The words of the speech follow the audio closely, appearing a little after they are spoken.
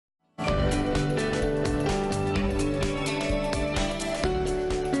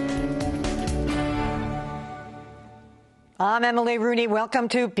I'm Emily Rooney. Welcome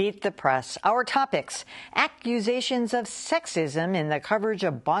to Beat the Press. Our topics: accusations of sexism in the coverage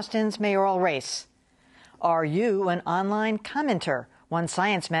of Boston's mayoral race. Are you an online commenter? One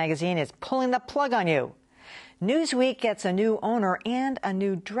Science magazine is pulling the plug on you. Newsweek gets a new owner and a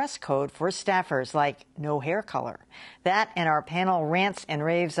new dress code for staffers, like no hair color. That and our panel rants and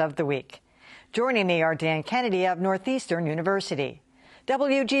raves of the week. Joining me are Dan Kennedy of Northeastern University,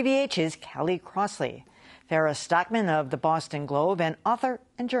 WGBH's Kelly Crossley, Farrah Stockman of the Boston Globe, and author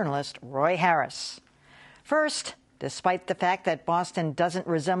and journalist Roy Harris. First, despite the fact that Boston doesn't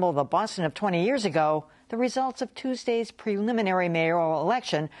resemble the Boston of 20 years ago, the results of Tuesday's preliminary mayoral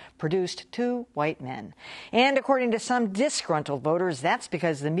election produced two white men. And according to some disgruntled voters, that's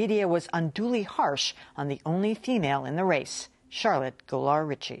because the media was unduly harsh on the only female in the race, Charlotte Golar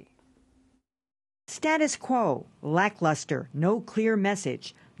Richie. Status quo, lackluster, no clear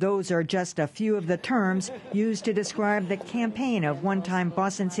message. Those are just a few of the terms used to describe the campaign of one-time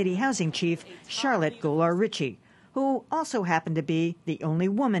Boston City housing chief Charlotte Golar Richie, who also happened to be the only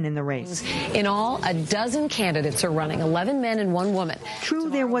woman in the race. In all, a dozen candidates are running, 11 men and one woman.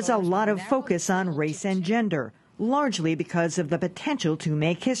 True, there was a lot of focus on race and gender, largely because of the potential to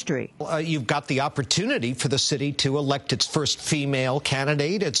make history. You've got the opportunity for the city to elect its first female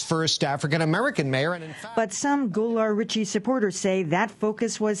candidate, its first African-American mayor. And in fact, but some Golar Richie supporters say that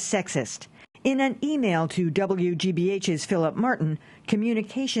focus was sexist. In an email to WGBH's Philip Martin,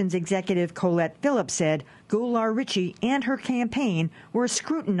 communications executive Colette Phillips said Golar Richie and her campaign were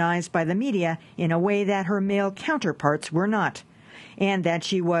scrutinized by the media in a way that her male counterparts were not, and that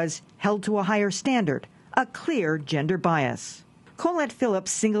she was held to a higher standard, a clear gender bias. Colette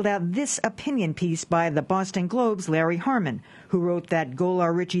Phillips singled out this opinion piece by the Boston Globe's Larry Harmon, who wrote that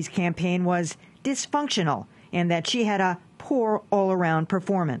Golar Richie's campaign was dysfunctional and that she had a poor all-around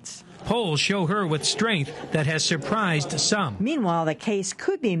performance. Polls show her with strength that has surprised some. Meanwhile, the case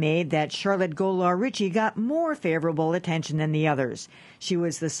could be made that Charlotte Golar Richie got more favorable attention than the others. She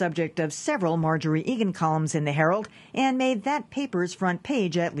was the subject of several Marjorie Egan columns in the Herald and made that paper's front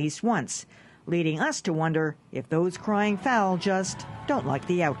page at least once, leading us to wonder if those crying foul just don't like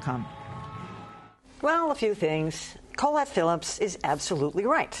the outcome. Well, a few things. Colette Phillips is absolutely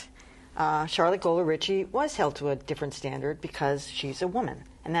right. Charlotte Golar Richie was held to a different standard because she's a woman.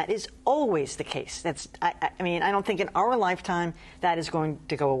 And that is always the case. I mean, I don't think in our lifetime that is going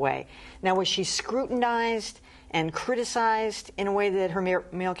to go away. Now, was she scrutinized and criticized in a way that her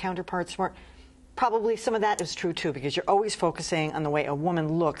male counterparts weren't? Probably some of that is true, too, because you're always focusing on the way a woman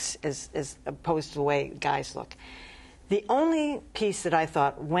looks as opposed to the way guys look. The only piece that I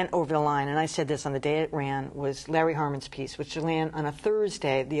thought went over the line, and I said this on the day it ran, was Larry Harmon's piece, which ran on a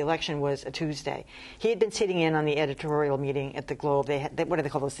Thursday. The election was a Tuesday. He had been sitting in on the editorial meeting at the Globe. They had, what do they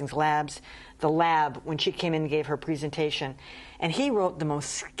call those things, labs? The lab, when she came in and gave her presentation. And he wrote the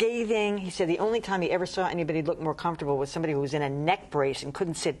most scathing. He said the only time he ever saw anybody look more comfortable was somebody who was in a neck brace and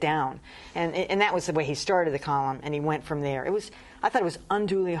couldn't sit down. And that was the way he started the column, and he went from there. I thought it was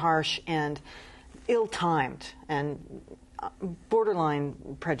unduly harsh and ill-timed and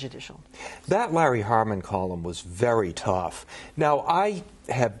borderline prejudicial. That Larry Harmon column was very tough. Now, I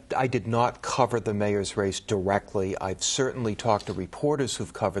did not cover the mayor's race directly. I've certainly talked to reporters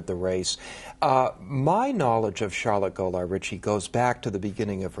who've covered the race. My knowledge of Charlotte Golar Richie goes back to the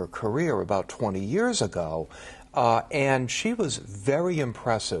beginning of her career about 20 years ago. And she was very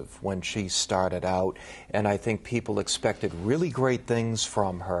impressive when she started out, and I think people expected really great things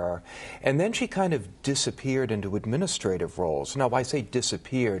from her. And then she kind of disappeared into administrative roles. Now, I say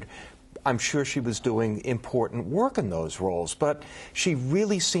disappeared. I'm sure she was doing important work in those roles, but she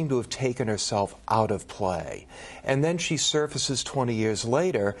really seemed to have taken herself out of play. And then she surfaces 20 years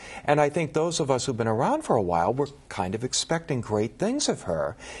later, and I think those of us who've been around for a while were kind of expecting great things of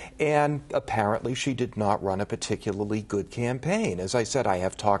her. And apparently she did not run a particularly good campaign. As I said, I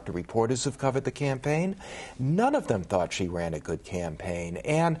have talked to reporters who've covered the campaign. None of them thought she ran a good campaign.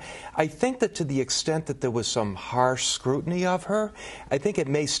 And I think that to the extent that there was some harsh scrutiny of her, I think it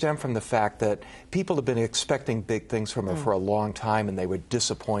may stem from the fact that people have been expecting big things from her for a long time, and they were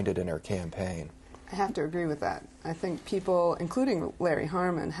disappointed in her campaign. I have to agree with that. I think people, including Larry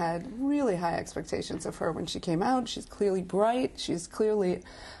Harmon, had really high expectations of her when she came out. She's clearly bright. She's clearly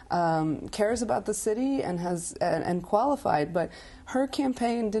cares about the city and has and qualified. But her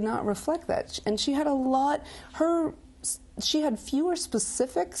campaign did not reflect that, and she had a lot. She had fewer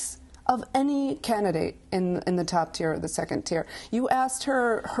specifics of any candidate in the top tier or the second tier. You asked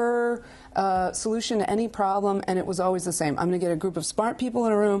her solution to any problem, and it was always the same. I'm going to get a group of smart people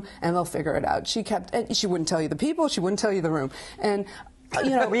in a room, and they'll figure it out. She wouldn't tell you the people, she wouldn't tell you the room. And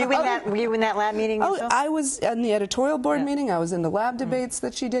Were you in that lab meeting yourself? I was in the editorial board meeting. I was in the lab debates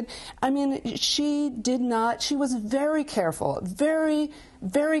that she did. I mean, she did not. She was very careful, very,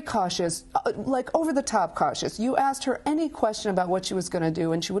 very cautious, like over-the-top cautious. You asked her any question about what she was going to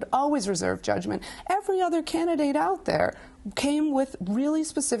do, and she would always reserve judgment. Every other candidate out there came with really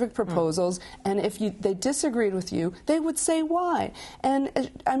specific proposals, and if they disagreed with you, they would say why.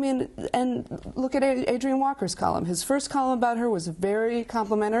 And I mean, and look at Adrian Walker's column. His first column about her was very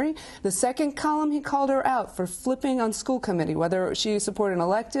complimentary. The second column, he called her out for flipping on school committee, whether she supported an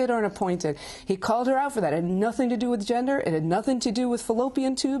elected or an appointed. He called her out for that. It had nothing to do with gender. It had nothing to do with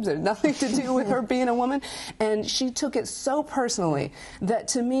fallopian tubes. It had nothing to do with her being a woman. And she took it so personally that,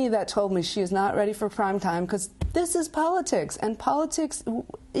 to me, that told me she is not ready for prime time, because this is politics, and politics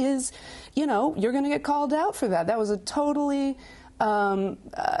is, you know, you're going to get called out for that. That was a totally,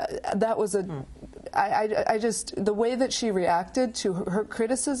 that was a, I just, the way that she reacted to her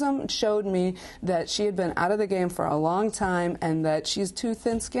criticism showed me that she had been out of the game for a long time and that she's too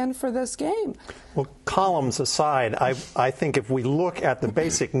thin-skinned for this game. Well, columns aside, I think if we look at the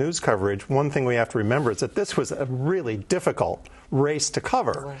basic news coverage, one thing we have to remember is that this was a really difficult race to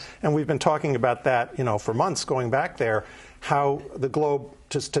cover. And we've been talking about that, you know, for months going back there, how the Globe,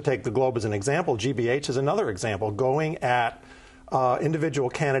 just to take the Globe as an example, GBH is another example, going at individual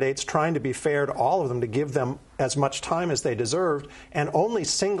candidates, trying to be fair to all of them, to give them as much time as they deserved, and only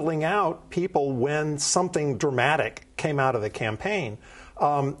singling out people when something dramatic came out of the campaign.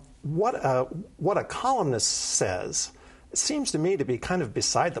 What a columnist says, it seems to me to be kind of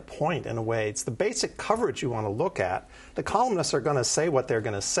beside the point in a way. It's the basic coverage you want to look at. The columnists are going to say what they're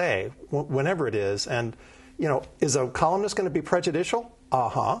going to say, whenever it is. And, you know, is a columnist going to be prejudicial?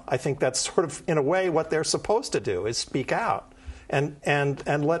 I think that's sort of, in a way, what they're supposed to do, is speak out and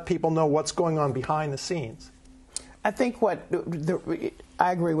let people know what's going on behind the scenes. I think I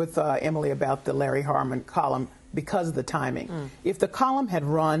agree with Emily about the Larry Harmon column because of the timing. If the column had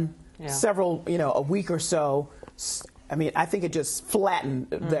run several, you know, a week or so, I mean, I think it just flattened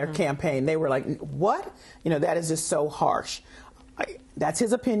their campaign. They were like, what? You know, that is just so harsh. That's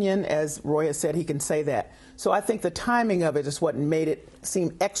his opinion. As Roy has said, he can say that. So I think the timing of it is what made it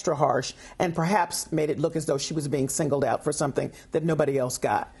seem extra harsh and perhaps made it look as though she was being singled out for something that nobody else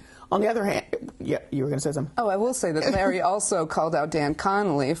got. On the other hand, yeah, you were going to say something? Oh, I will say that Larry also called out Dan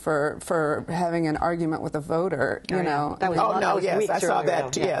Connolly for having an argument with a voter, you know. Yes, I saw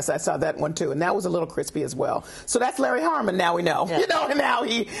that. Yeah. Yes, I saw that one too, and that was a little crispy as well. So that's Larry Harmon. Now we know, you know, and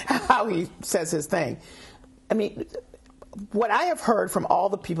how he says his thing. I mean, what I have heard from all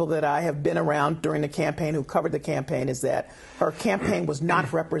the people that I have been around during the campaign, who covered the campaign, is that her campaign was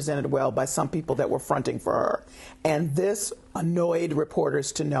not represented well by some people that were fronting for her. And this annoyed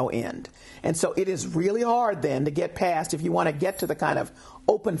reporters to no end. And so it is really hard then to get past, if you want to get to the kind of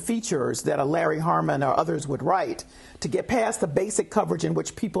open features that a Larry Harmon or others would write, to get past the basic coverage in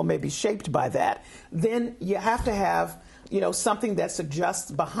which people may be shaped by that, then you have to have, you know, something that suggests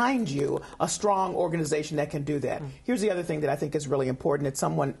behind you a strong organization that can do that. Here's the other thing that I think is really important that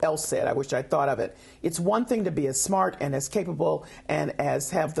someone else said. I wish I'd thought of it. It's one thing to be as smart and as capable and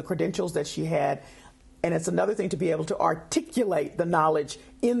as have the credentials that she had, and it's another thing to be able to articulate the knowledge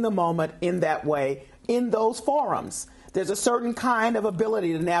in the moment, in that way, in those forums. There's a certain kind of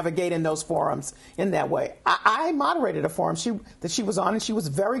ability to navigate in those forums in that way. I moderated a forum that she was on, and she was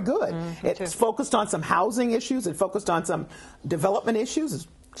very good. It's focused on some housing issues. It focused on some development issues.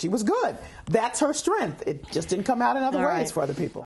 She was good. That's her strength. It just didn't come out in other ways for other people.